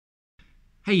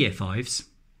Hey Year 5s,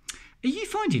 are you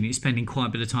finding you're spending quite a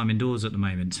bit of time indoors at the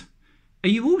moment? Are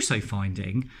you also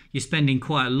finding you're spending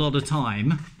quite a lot of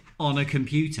time on a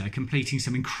computer completing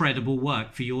some incredible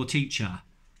work for your teacher?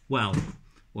 Well,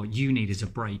 what you need is a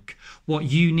break. What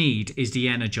you need is the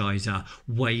Energiser,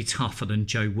 way tougher than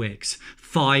Joe Wicks.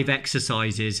 5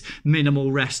 exercises,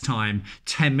 minimal rest time,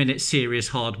 10 minutes serious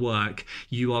hard work.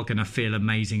 You are going to feel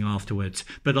amazing afterwards.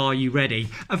 But are you ready?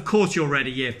 Of course you're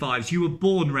ready, Year 5s. You were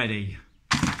born ready.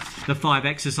 The 5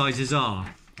 exercises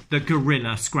are the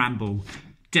Gorilla Scramble,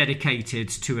 dedicated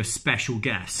to a special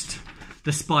guest.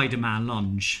 The Spider-Man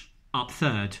Lunge, up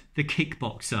third. The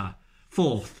Kickboxer,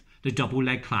 fourth. The double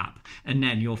leg clap, and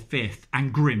then your 5th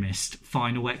and grimmest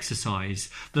final exercise,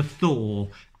 the Thor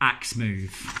axe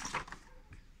move.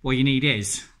 What you need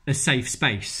is a safe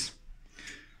space.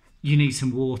 You need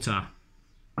some water.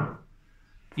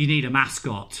 You need a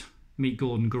mascot, meet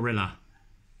Gordon Gorilla.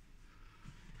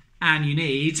 And you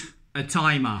need a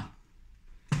timer.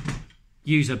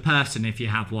 Use a person if you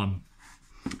have one.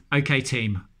 Okay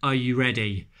team, are you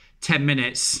ready? 10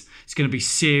 minutes. It's going to be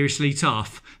seriously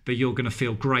tough, but you're going to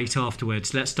feel great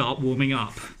afterwards. Let's start warming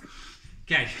up.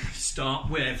 Okay,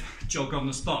 start with jog on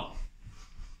the spot.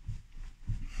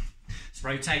 Let's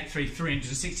rotate through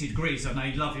 360 degrees. I know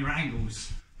you love your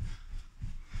angles.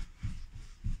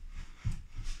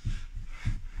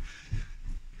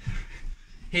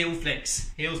 Heel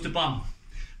flicks, heels to bum.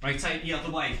 Rotate the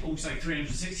other way, also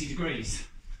 360 degrees.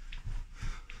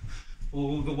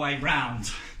 All the way round.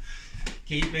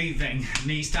 Keep moving,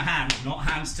 knees to hands, not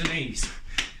hands to knees.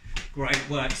 Great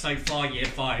work so far, Year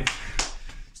 5.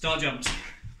 Star jumps.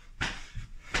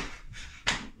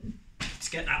 Let's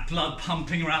get that blood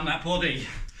pumping around that body.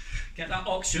 Get that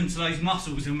oxygen to those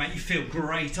muscles and make you feel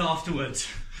great afterwards.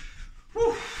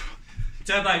 Woo.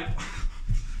 Turbo.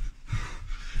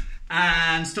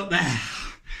 And stop there.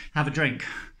 Have a drink.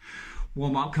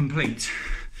 Warm up complete.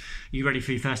 You ready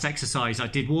for your first exercise? I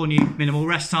did warn you, minimal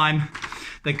rest time.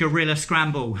 The Gorilla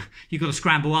Scramble. You've got to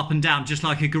scramble up and down just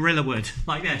like a gorilla would,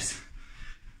 like this.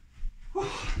 Whew.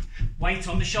 Weight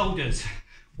on the shoulders,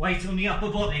 weight on the upper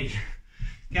body.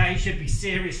 Okay, should be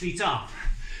seriously tough.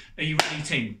 Are you ready,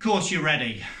 team? Of course you're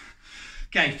ready.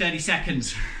 Okay, 30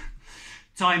 seconds.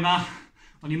 Timer,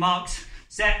 on your marks,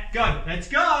 set, go. Let's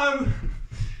go.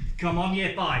 Come on,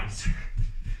 Year 5s.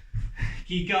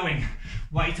 Keep going.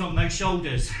 Weight on those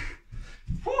shoulders.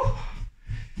 Whew.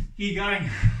 Keep going.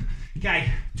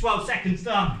 Okay, 12 seconds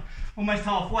done. Almost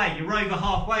halfway. You're over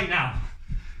halfway now.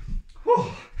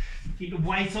 Whew. Keep the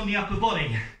weight on the upper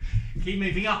body. Keep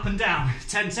moving up and down.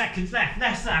 10 seconds left.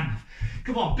 Less than.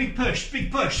 Come on, big push,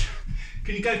 big push.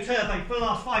 Can you go turbo for the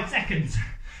last 5 seconds?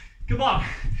 Come on.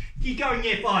 Keep going,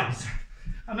 Year 5s.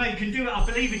 I know you can do it. I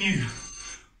believe in you.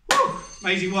 Woo.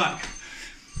 Amazing work.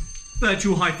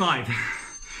 Virtual high five.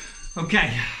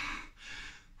 Okay.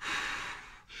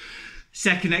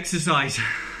 Second exercise.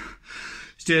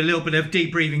 Let's do a little bit of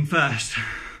deep breathing first.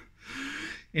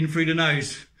 In through the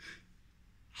nose.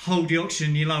 Hold the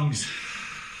oxygen in your lungs.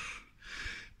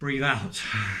 Breathe out.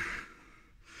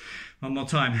 One more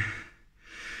time.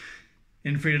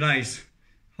 In through the nose.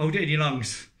 Hold it in your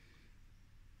lungs.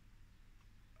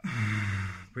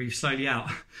 Breathe slowly out.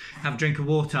 Have a drink of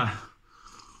water.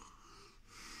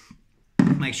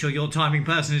 Make sure your timing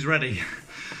person is ready.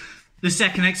 The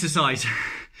second exercise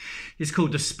is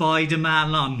called the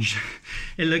Spider-Man Lunge.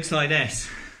 It looks like this.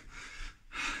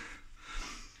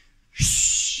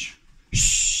 Shh,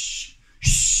 shh,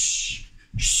 shh,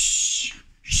 shh,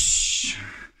 shh.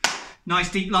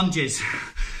 Nice deep lunges.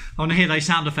 I want to hear those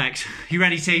sound effects. You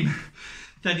ready, team?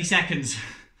 30 seconds.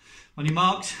 On your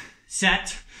marks,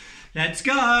 set, let's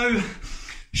go.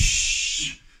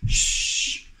 Shh,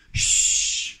 shh,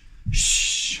 shh,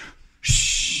 shh,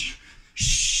 shh,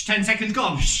 shh. 10 seconds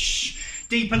gone. Shh.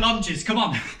 Deeper lunges, come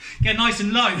on. Get nice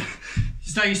and low,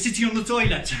 as though you're sitting on the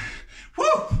toilet. Woo!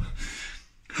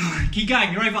 Keep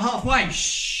going, you're over halfway.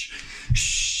 Shh,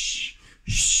 shh,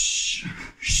 shh,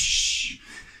 shh,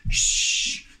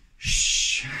 shh,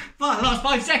 shh. Last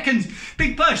 5 seconds,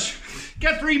 big push.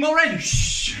 Get 3 more in.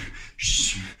 Shh,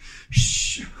 shh,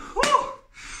 shh. Woo!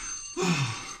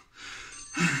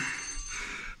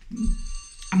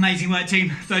 Amazing work,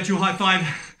 team. Virtual high five.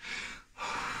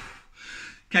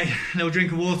 Okay, a little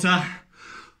drink of water.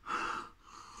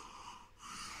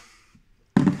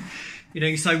 You're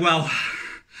doing so well.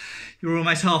 You're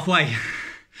almost halfway.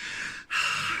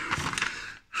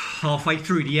 Halfway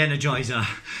through the Energiser.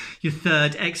 Your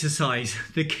third exercise,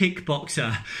 the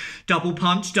Kickboxer. Double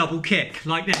punch, double kick,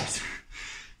 like this.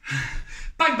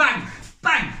 Bang, bang,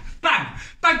 bang, bang,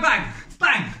 bang, bang,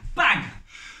 bang, bang.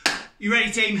 You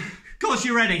ready, team? Of course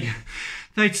you're ready.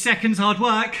 30 seconds, hard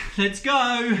work. Let's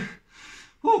go.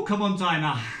 Oh, come on,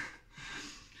 timer.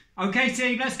 Okay,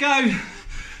 team, let's go.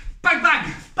 Bang,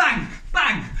 bang, bang,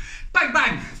 bang, bang,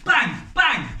 bang, bang,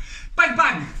 bang, bang,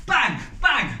 bang, bang,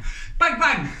 bang, bang,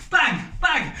 bang, bang,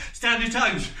 bang. Stay on your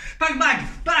toes. Bang, bang,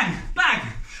 bang, bang.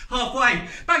 Halfway.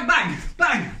 Bang, bang,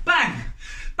 bang, bang,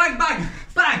 bang, bang,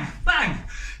 bang, bang,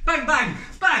 bang, bang,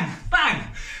 bang, bang,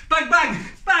 bang, bang,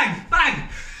 bang, bang.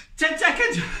 10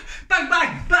 seconds. Bang,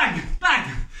 bang, bang,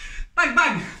 bang, bang,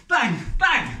 bang, bang,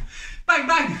 bang, bang,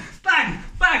 bang, bang,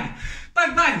 bang,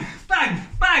 bang, bang, bang,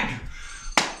 bang.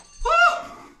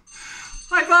 Woo!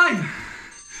 High five.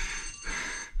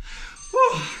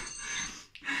 Woo!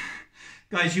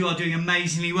 Guys, you are doing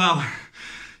amazingly well.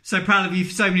 So proud of you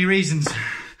for so many reasons.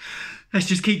 Let's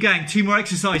just keep going. 2 more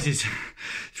exercises.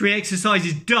 3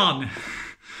 exercises done.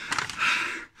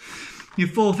 Your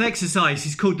 4th exercise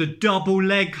is called the double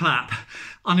leg clap.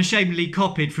 Unashamedly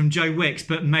copied from Joe Wicks,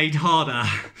 but made harder.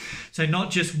 So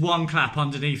not just 1 clap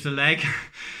underneath the leg.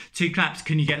 2 claps.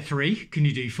 Can you get 3? Can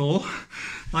you do 4?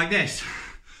 Like this.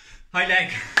 High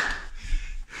leg.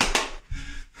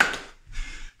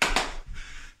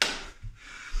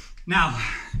 Now,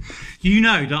 you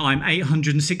know that I'm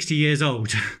 860 years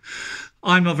old.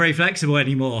 I'm not very flexible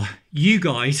anymore. You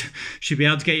guys should be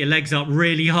able to get your legs up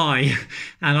really high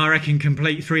and I reckon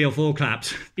complete 3 or 4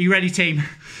 claps. Are you ready, team?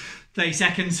 30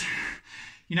 seconds.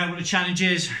 You know what the challenge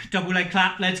is. Double leg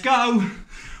clap. Let's go.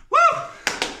 Woo!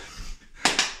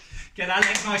 Get that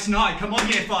leg nice and high. Come on,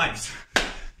 year 5s.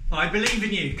 I believe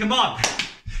in you. Come on.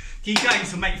 Keep going.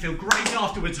 This will make you feel great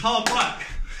afterwards. Hard work.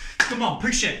 Come on,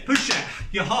 push it, push it.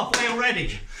 You're halfway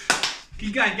already.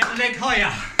 Keep going, get the leg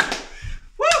higher.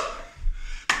 Woo!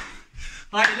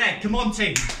 Higher leg, come on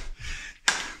team.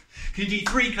 Can you do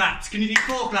 3 claps? Can you do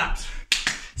 4 claps?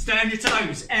 Stay on your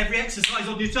toes. Every exercise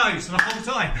on your toes for the whole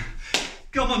time.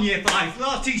 Come on, year 5.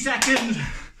 Last 2 seconds.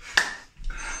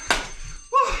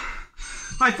 Woo!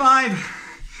 High five.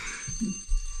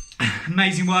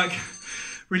 Amazing work.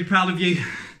 Really proud of you.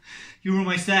 You're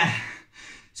almost there.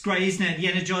 It's great, isn't it? The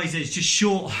Energiser is just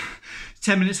short.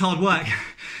 10 minutes hard work.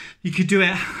 You could do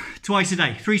it twice a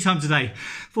day, 3 times a day,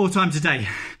 4 times a day.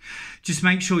 Just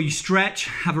make sure you stretch,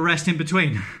 have a rest in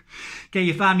between. Get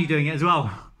your family doing it as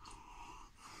well.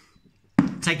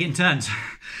 Take it in turns.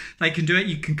 They can do it,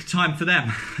 you can time for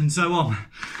them, and so on.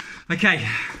 Okay,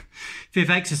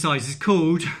 5th exercise is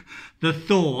called the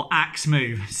Thor axe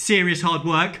move. Serious hard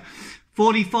work.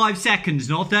 45 seconds,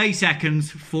 not 30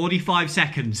 seconds, 45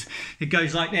 seconds. It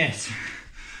goes like this.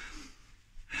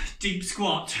 Deep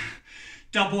squat,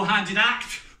 double-handed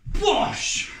act,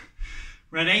 whoosh.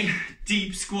 Ready?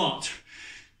 Deep squat.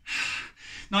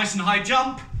 Nice and high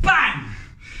jump, bang.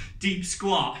 Deep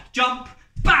squat, jump,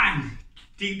 bang.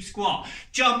 Deep squat,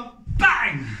 jump,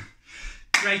 bang.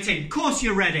 Great team. Of course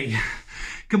you're ready.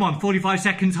 Come on, 45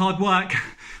 seconds hard work.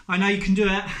 I know you can do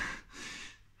it.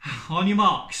 On your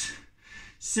marks.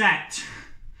 Set.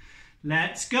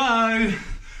 Let's go.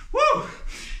 Woo!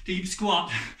 Deep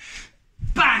squat.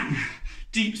 Bang.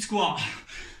 Deep squat.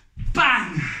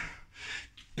 Bang.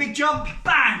 Big jump.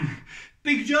 Bang.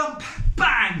 Big jump.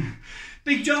 Bang.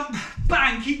 Big jump.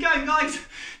 Bang. Keep going, guys.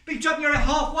 Big jump. You're at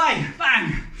halfway.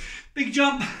 Bang. Big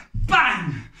jump.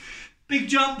 Bang. Big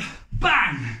jump.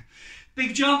 Bang.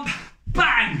 Big jump.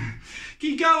 Bang.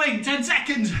 Keep going. 10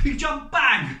 seconds. Big jump.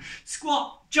 Bang.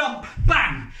 Squat. Jump.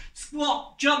 Bang.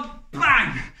 Squat, jump,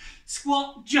 bang.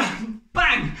 Squat, jump,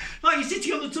 bang. Like you're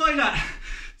sitting on the toilet.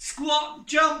 Squat,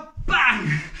 jump,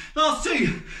 bang. Last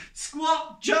 2.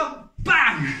 Squat, jump,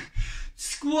 bang.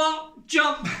 Squat,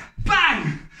 jump,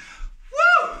 bang.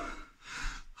 Woo!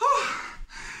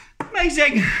 Woo.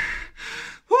 Amazing.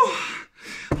 Woo.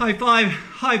 High five,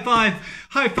 high five,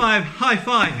 high five, high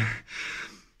five.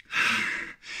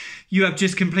 You have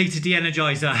just completed the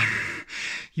Energiser.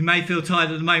 You may feel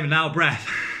tired at the moment, out of breath.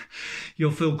 You'll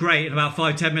feel great in about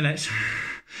 5-10 minutes.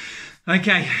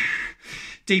 Okay,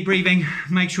 deep breathing,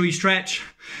 make sure you stretch.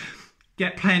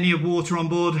 Get plenty of water on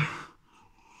board.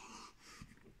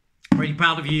 Really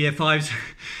proud of you, year 5s.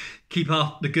 Keep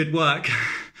up the good work.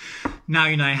 Now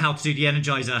you know how to do the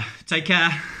Energiser. Take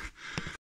care.